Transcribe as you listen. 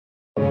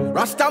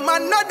Rasta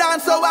man no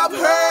dance, so I've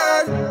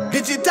heard.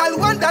 Digital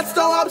one that's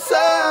so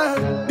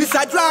absurd. This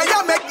a dry,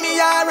 you make me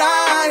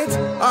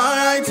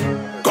alright.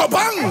 Go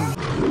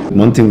bang!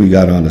 One thing we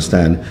gotta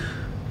understand,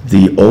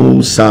 the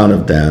old sound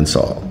of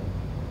dancehall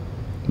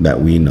that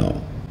we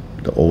know,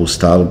 the old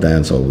style of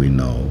dancehall we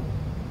know,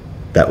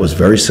 that was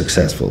very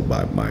successful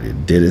by Marty,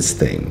 did its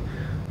thing.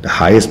 The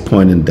highest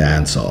point in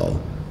dancehall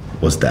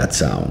was that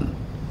sound.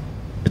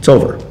 It's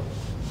over.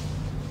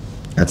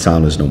 That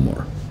sound is no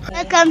more.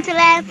 Welcome to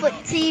Livefoot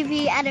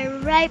TV at the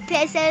right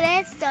place, and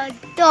let's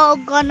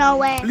don't go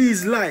nowhere.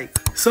 Please like,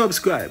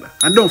 subscribe,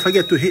 and don't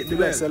forget to hit the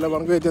bell. Hello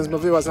and greetings, my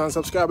viewers and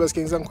subscribers,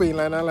 kings and queen,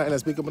 line and line.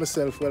 Let's pick up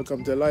myself.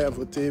 Welcome to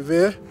Livefoot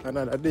TV.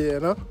 Another day, you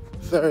know,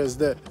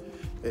 Thursday.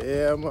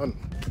 Yeah, man.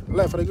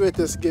 Life for the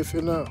greatest gift,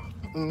 you know.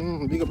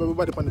 Big up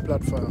everybody on the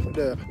platform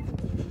there.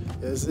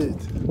 That's it.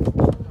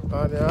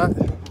 Alright.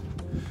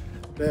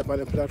 There on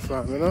the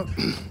platform, you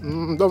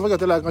know. Don't forget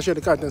to like and share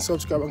the content,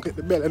 subscribe and click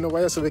the bell. You know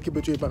why so we keep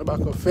it on the back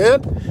of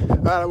feed.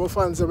 All our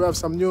fans, we have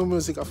some new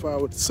music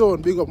forward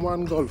soon. Big up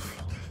One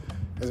Golf.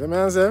 As a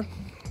man say,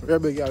 very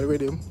big girl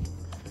rhythm.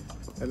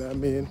 And I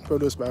mean,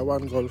 produced by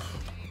One Golf.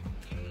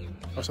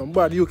 Or some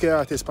bad UK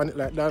artists on it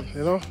like that,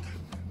 you know.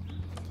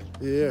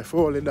 Yeah,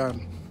 fully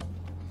done.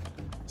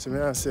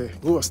 So I say,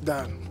 Ghost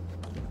Dan.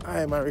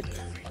 Hi, Marek.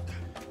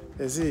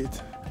 That's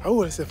it. How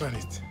old is it on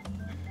it?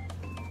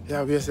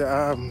 Yeah, we say,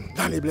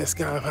 Danny Bless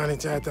can't find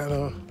it right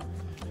now.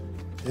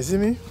 You see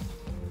me?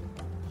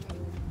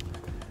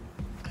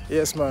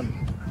 Yes,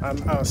 man.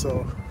 And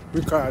also,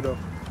 Ricardo,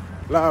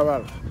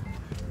 Laurel.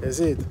 That's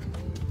it.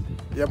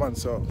 Yeah, man,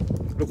 so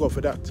look out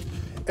for that.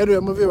 Anyway,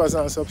 my viewers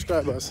and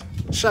subscribers,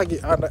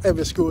 Shaggy under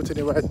heavy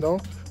scrutiny right now.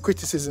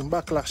 Criticism,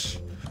 backlash.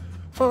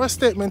 For a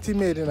statement he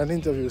made in an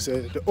interview,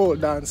 said the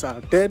old dance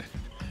are dead.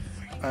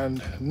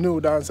 And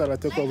new dancehall that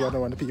take over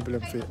now and the people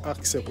them feel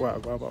accept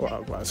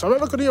Wagwan. So I'm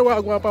not going to hear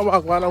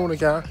Wagwan and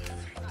can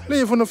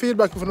leave no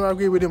feedback if you don't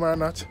agree with him or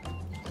not.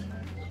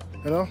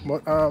 You know,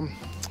 but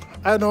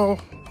I know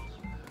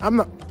I'm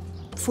not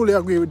fully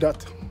agree with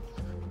that.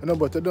 You know,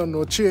 but I don't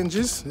know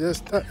changes.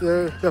 Yes,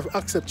 you have to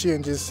accept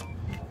changes.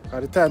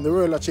 At the time the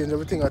world has changed,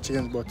 everything has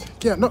changed, but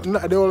can't nothing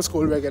like the old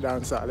school reggae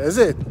dancehall, is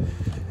it?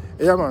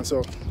 Yeah man,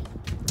 so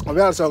we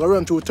also going to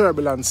run through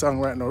Turbulence song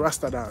right now,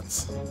 Rasta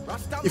Dance.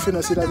 If you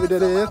don't see that video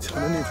there yet, you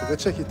don't need to go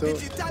check it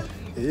out.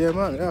 Yeah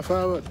man, yeah,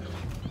 forward.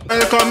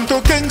 Welcome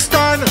to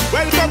Kingston,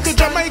 welcome to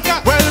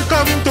Jamaica,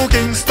 welcome to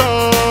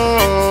Kingston.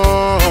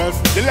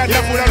 The land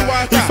of food and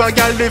water. If a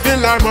girl live in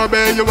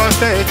Lamobay, you must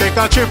take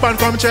a trip and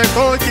come check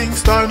out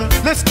Kingston.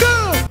 Let's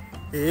go!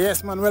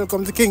 Yes man,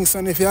 welcome to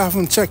Kingston. If you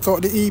haven't checked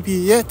out the EP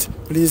yet,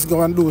 please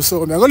go and do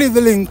so. I'm going to leave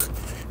the link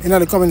in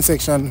the comment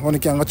section when you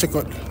can go check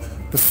out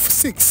the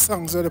 6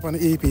 songs that are on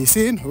the EP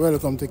scene.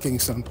 Welcome to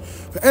Kingston.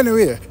 But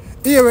anyway,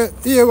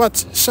 hear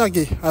what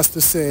Shaggy has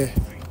to say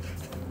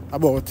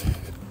about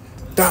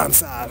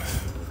dancehall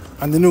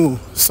and the new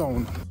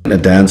sound. The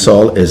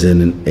dancehall is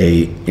in an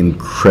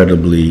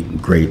incredibly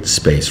great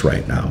space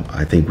right now.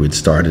 I think we'd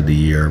started the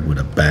year with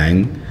a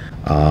bang.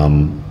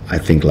 I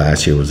think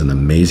last year was an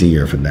amazing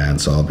year for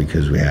dancehall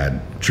because we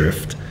had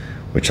Drift,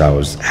 which I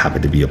was happy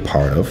to be a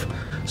part of.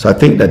 So I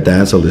think that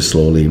dancehall is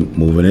slowly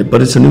moving it,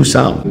 but it's a new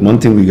sound. One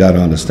thing we got to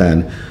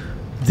understand,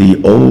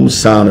 the old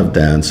sound of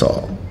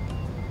dancehall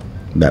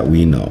that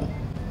we know,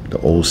 the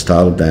old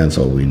style of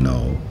dancehall we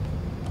know,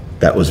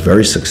 that was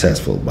very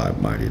successful by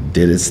Marty,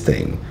 did its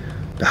thing.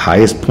 The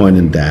highest point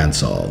in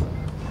dancehall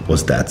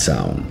was that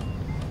sound.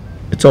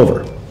 It's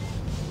over.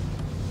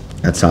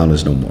 That sound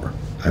is no more.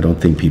 I don't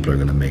think people are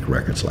going to make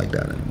records like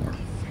that anymore.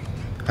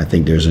 I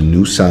think there's a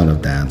new sound of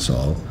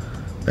dancehall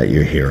that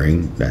you're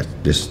hearing, that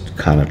this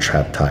kind of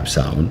trap type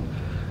sound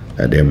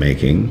that they're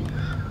making,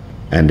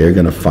 and they're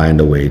going to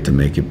find a way to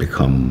make it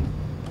become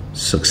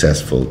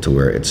successful to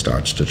where it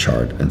starts to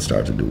chart and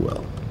start to do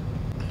well.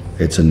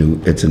 It's a new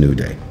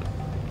day.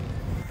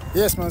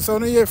 Yes man, so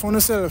now you hear from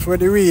yourself where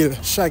the real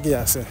Shaggy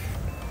I say.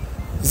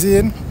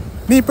 Zane,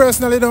 me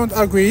personally don't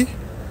agree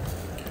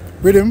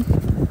with him,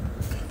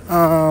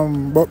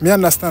 but me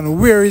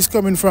understand where he's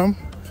coming from.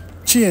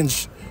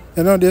 Change.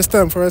 You know, there's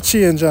time for a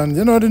change, and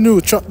you know the new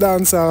trap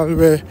dancehall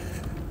where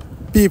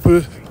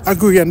people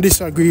agree and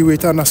disagree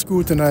with and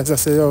scrutinize. I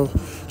say, yo,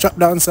 trap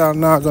dancehall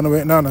now gonna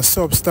wait on a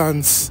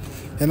substance.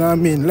 You know what I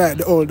mean? Like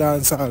the old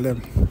dancehall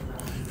them.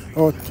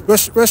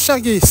 What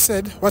Shaggy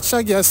said, what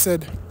Shaggy has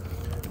said,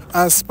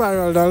 has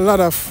spiraled a lot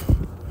of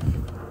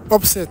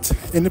upset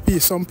in the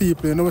piece. Some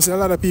people, you know, a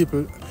lot of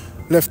people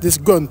left this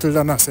gun till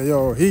then. I say,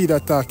 yo, he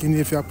that talking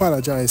if you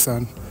apologize,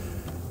 and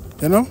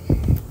you know.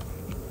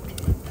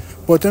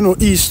 But you know,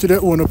 each to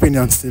their own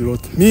opinion still.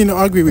 But me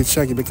no agree with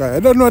Shaggy because I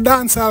don't know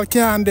dancehall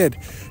can't dead.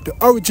 The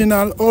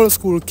original old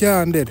school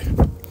can't dead.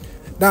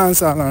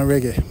 Dancehall and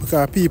reggae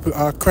because people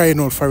are crying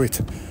out for it.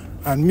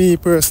 And me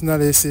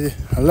personally see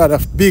a lot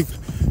of big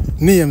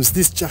names,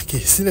 disc jockey,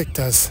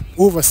 selectors,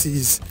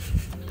 overseas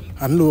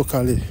and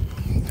locally.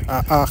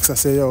 I ask, I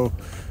say, yo,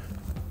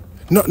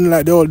 nothing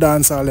like the old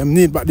dancehall, them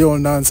need but the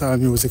old dancehall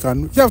music.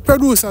 And you have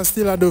producers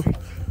still do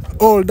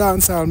old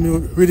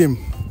dancehall rhythm.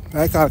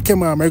 Like I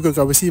came on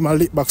McGregor, we see him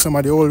lick back some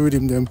of the old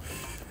rhythm them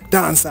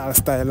dancehall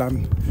style,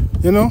 and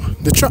you know,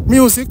 the trap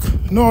music,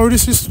 no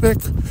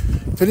disrespect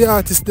to the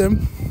artists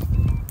them.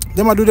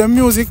 Them a do them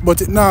music,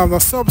 but it now have a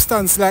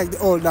substance like the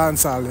old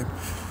dancehall them.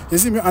 You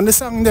see me? And the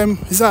song them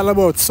is all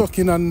about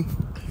sucking and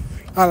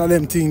all of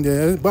them things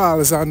there,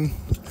 balls and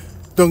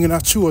down in a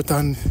throat,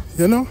 and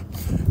you know,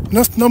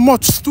 not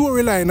much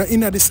storyline in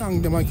the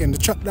song them again. The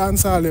trap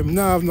dancehall them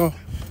now have no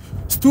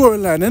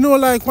storyline. You know,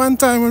 like one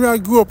time when I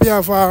grew up, you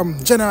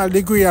have General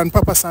Degree and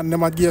Papa San,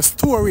 them a give a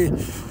story.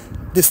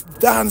 This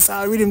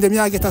dancehall rhythm them,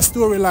 you get a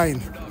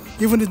storyline.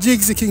 Even the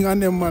Jigsy King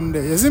and them man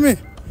there, you see me?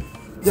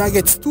 You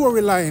get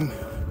storyline.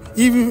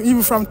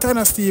 Even from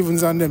Tanner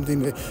Stevens and them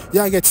thing there,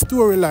 you get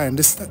storyline.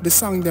 The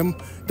song them,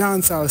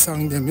 dancehall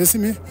song them, you see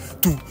me?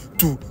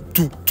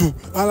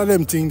 All of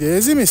them thing there,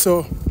 you see me?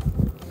 So,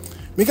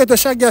 me get a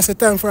Shaggy as a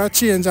time for a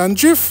change. And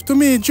drift, to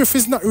me, drift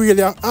is not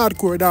really a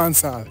hardcore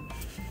dancehall.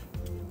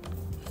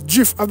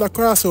 Drift have the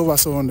crossover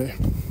sound there.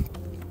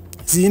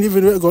 See,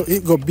 even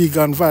it go big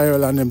and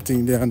viral and them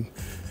thing there, and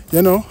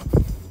you know,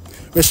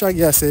 where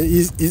Shaggy say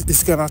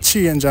it's gonna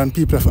change and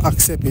people have to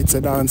accept it's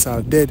a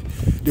dancehall dead.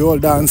 The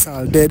old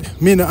dancehall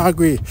dead. Me no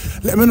agree.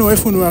 Let me know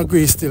if you no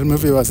agree still, my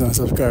viewers and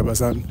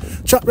subscribers. And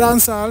trap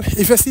dancehall,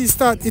 if you see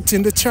start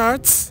hitting the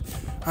charts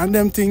and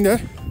them thing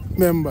there,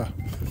 remember,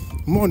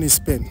 money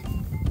spent.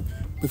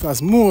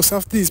 Because most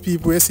of these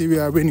people you see we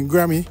are winning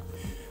Grammy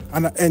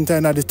and enter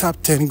in the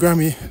top 10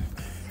 Grammy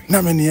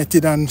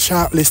nominated and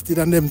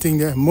shortlisted and them thing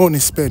there, money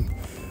spent.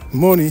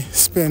 Money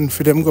spent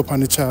for them go up on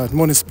the chart,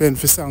 money spent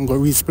for song go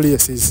reach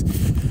places.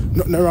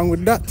 Nothing wrong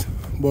with that.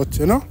 But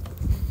you know,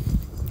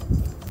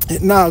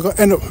 it now go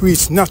end up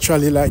reach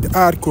naturally like the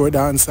hardcore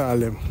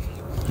dancehall them.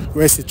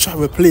 Where see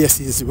travel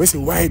places, where see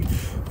white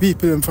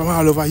people from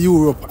all over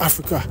Europe,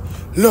 Africa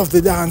love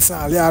the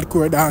dancehall, the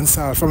hardcore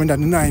dancehall from in the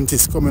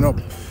 90s coming up.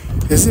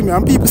 You see me?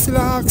 And people still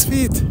ask for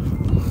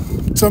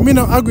it. So me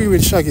not agree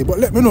with Shaggy, but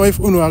let me know if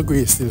you don't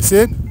agree still.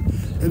 See?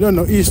 You don't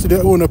know, each to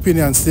their own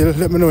opinion still.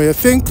 Let me know what you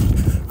think.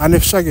 And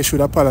if Shaggy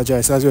should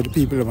apologize, as what the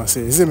people must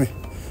say. You see me?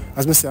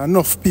 As I say,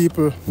 enough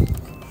people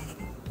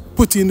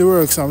put in the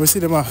works and we see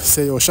them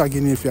say, oh, Shaggy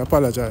need to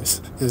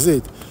apologize. You see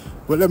it?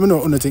 But let me know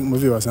what you think, my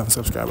viewers and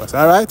subscribers.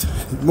 Alright?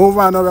 Move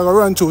on now, we're going to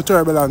run through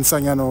Turbulence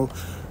song, you know,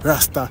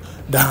 Rasta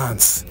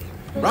Dance.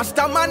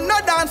 Rasta man no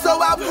dance, so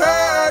I've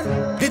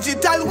heard.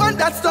 Digital one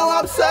that's so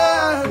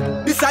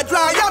absurd. This a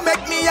dry, you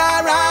make me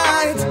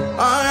alright.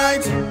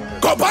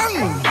 Go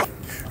bang!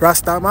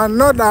 Rasta man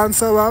no dance,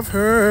 so I've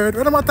heard.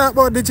 When I talk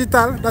about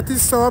digital, that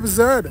is so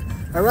absurd.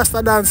 A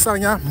Rasta Dance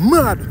song, yeah,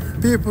 mad.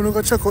 People don't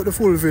go check out the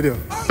full video.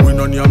 We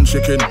no yam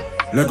chicken,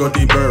 Lego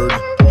the bird.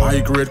 High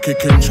grade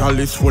kicking,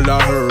 chalice full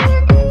of herb.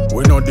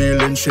 We no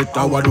dealing shit,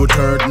 our do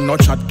third. No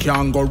chat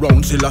can go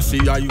round till I see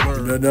I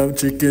word. No damn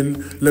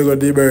chicken, Lego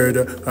the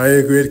bird.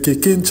 High grade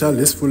kicking,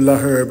 chalice full of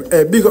herb.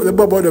 Hey, big up the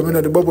bubble them, you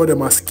know the bubble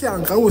them a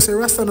skank. I will say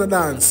Rasta no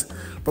dance.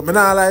 But me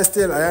nah lie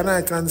still,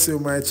 I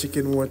consume my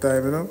chicken more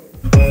time, you know.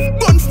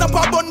 Bun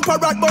snapper, bun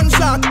parrot, bun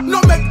shark. No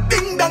make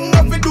ding dong,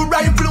 no fi do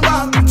rifle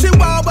walk.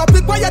 Chihuahua,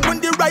 be quiet when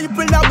the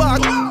rifle a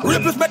back.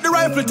 Rapist make the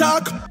rifle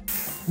talk.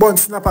 Bun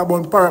snapper,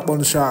 bun parrot,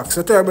 bun shark.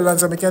 So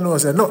Turbulence, I can know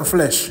say, not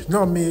flesh,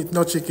 no meat,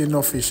 no chicken,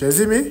 no fish. You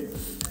see me?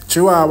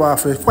 Chihuahua,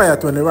 be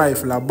quiet when the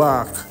rifle a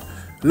back.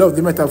 Love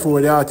the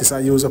metaphor the artists I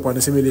use up on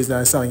the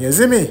civilization song. You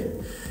see me?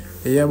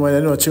 Yeah, man,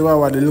 you know,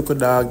 Chihuahua, the little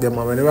dog, them,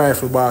 when the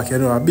rifle back, you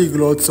know, a big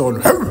loud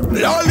sound.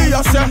 Lolly,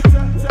 you say,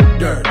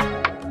 dirt,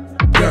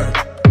 dirt.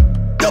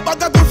 Your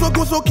bag of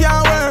gusso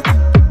can't work.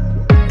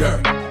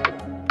 Dirt,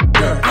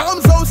 dirt.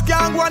 Arms house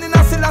can't go on in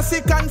a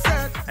Selassie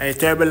concert. Hey,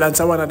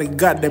 Turbulence, I want to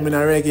got them in a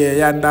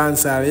reggae, and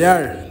dancehall,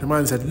 yeah. The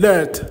man said,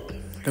 dirt.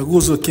 The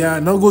gusso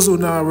can't, no gusso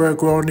now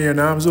work around here,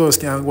 no arms house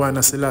can't go on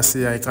a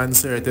Selassie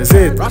concert, is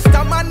it?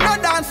 Rasta man no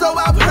dance, so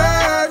I've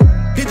heard.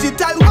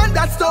 Digital one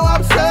that's so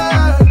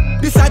absurd.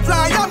 This a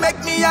try, you make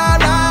me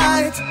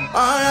alright.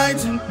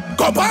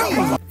 Go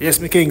bang! Yes,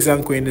 my kings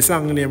and queens, the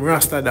song name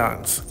Rasta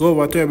Dance. Go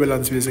over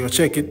Turbulence music, go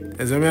check it.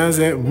 As I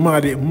say,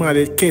 mad,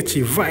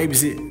 catchy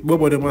vibes it.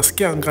 Bobo them a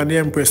skank and they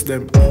impress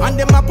them. And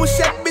them a push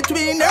it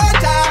between her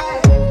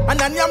tie. And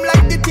then I'm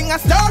like the thing a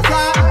stir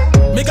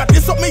fry. Me got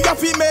this up, me have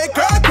to make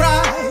her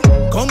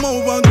cry. Come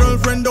over,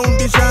 girlfriend, don't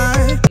be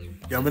shy.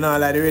 Yeah, me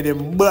not like the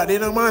rhythm, but you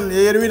know man, you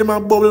hear the rhythm a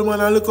bubble man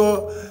and look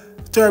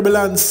at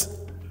Turbulence.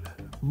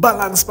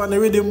 Balance on the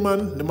rhythm,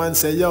 man. The man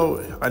say, yo,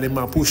 and the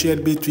man push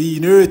it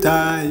between her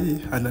thigh.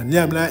 And then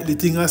I'm like the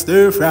thing a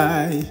stir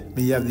fry.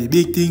 Me have the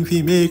big thing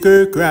fi make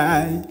her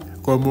cry.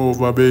 Come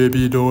over,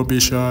 baby, don't be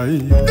shy.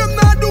 Them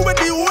not do what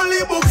the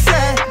holy book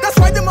say. That's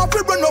why them have to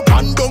run up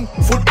and down.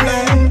 Foot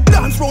play.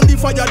 Dance round the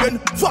fire then,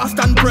 fast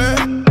and pray.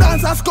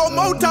 Dancers come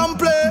out and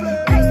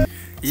play.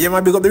 Yeah,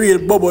 man, big up the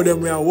real bubble them.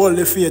 We hold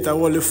the faith and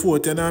hold the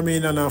foot, you know what I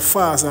mean? And a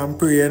fast and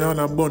pray, you know, and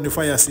a burn the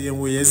fire same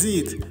way, you see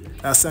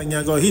it? That song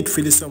you go hit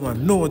for this summer,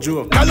 no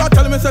joke. Girl,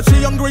 tell me say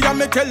she hungry and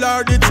me tell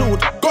her the truth.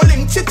 Go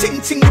link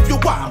ching if you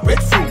want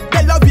red fruit.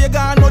 Della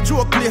Vega no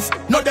joke place,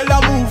 no Della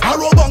move.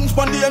 Arrow bungs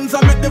pon the ends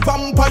and make the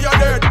vampire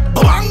dead.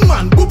 Bang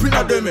man, boop in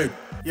a dem head.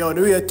 Yo,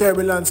 the way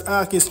Turbulence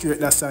orchestrate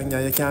that song,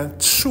 you can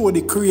show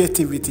the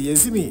creativity, you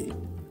see me?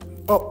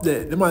 Up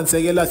there, the man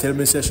say, "Girl, tell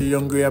me say she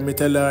hungry and me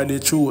tell her the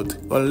truth."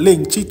 Or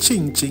link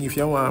ching ching if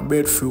you want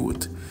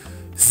breadfruit.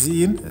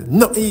 Zine,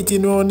 not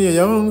eating on here,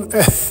 young.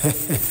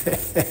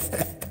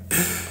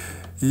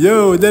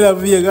 Yo, they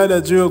have got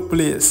a joke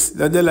place.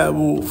 They la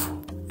move.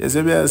 You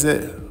see me, I say,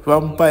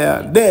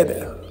 vampire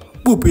dead.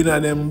 Pooping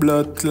on them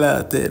blood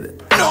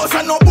clotted. No,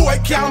 so no boy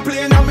can't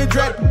play in me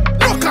dread.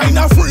 No kind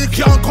of freak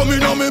can't come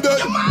in on me bed.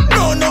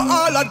 No,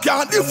 all that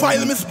can't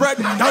defile me spread.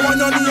 That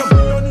one on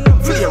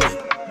him. Flary.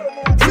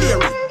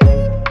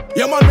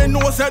 Yeah, man, me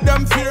know say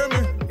them fear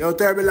me. Yo,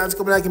 Turbulence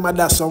come like him a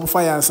dash some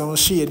fire and some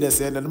shade they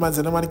say. And the man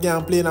say, no man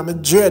can't play in me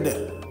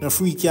dread. No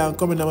freak can't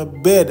come in my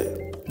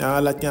bed. Now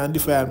all that can't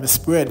defile me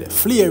spread.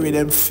 Flary,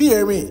 them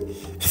fear me.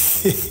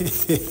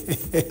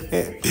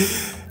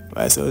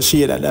 Why so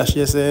shade that dash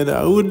you say,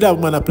 who that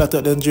man a plot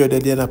out them dread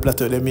and a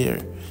plot out them here?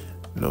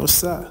 No,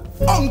 sir.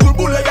 Uncle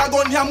Bull, you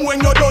gon' him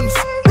when you're done.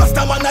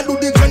 Rasta man a do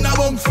the general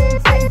bumps.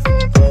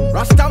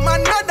 Rasta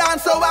man no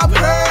dance, so I've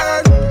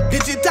heard.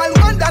 Digital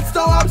one, that's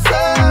so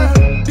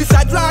absurd. This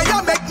a dry,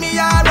 you make me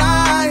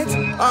alright.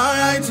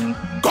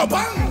 Go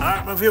bang.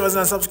 Alright, my viewers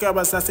and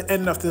subscribers, that's the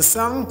end of the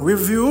song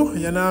review.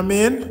 You know what I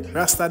mean?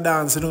 Rasta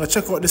Dance. You know,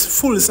 check out this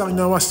full song,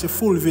 you watch the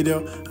full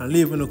video and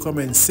leave in the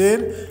comments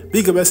saying,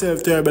 big up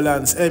yourself,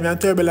 Turbulence. Hey, man,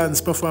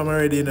 Turbulence perform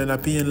already in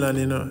Penland,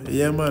 you know.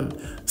 Yeah, man.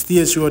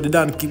 Stage show, the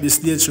dance keep the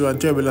stage show and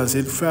Turbulence.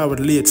 It's forward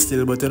late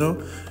still, but you know.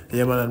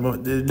 Yeah,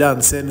 man, the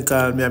dance send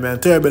call me, man.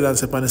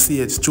 Turbulence up on the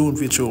stage, tune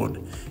for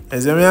tune. You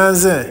see what I'm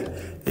saying?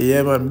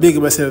 Yeah, man, big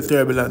up yourself,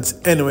 Turbulence.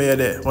 Anyway, you're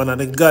there. One of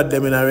the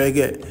goddamn in a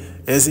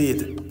reggae. You see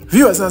it?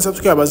 Viewers and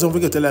subscribers, don't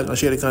forget to like and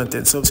share the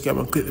content. Subscribe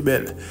and click the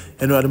bell.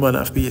 You know the man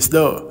of peace,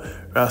 though.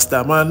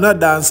 Rasta man, not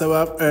dance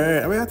about. We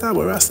are talking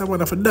about Rasta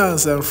man for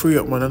dance and free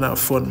up, man, and have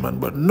fun, man.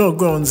 But no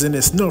grounds in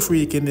this, no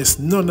freakiness,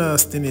 no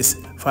nastiness.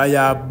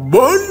 Fire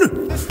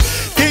burn!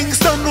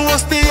 Kingston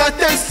was the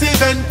hottest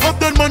event. Up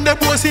done Monday,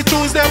 Pussy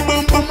Tuesday,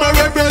 boom boom I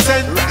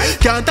represent.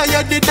 Can't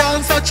tire the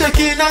dance, I check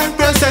in and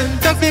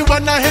present.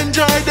 Everyone I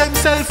enjoy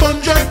themselves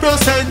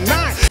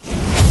 100%.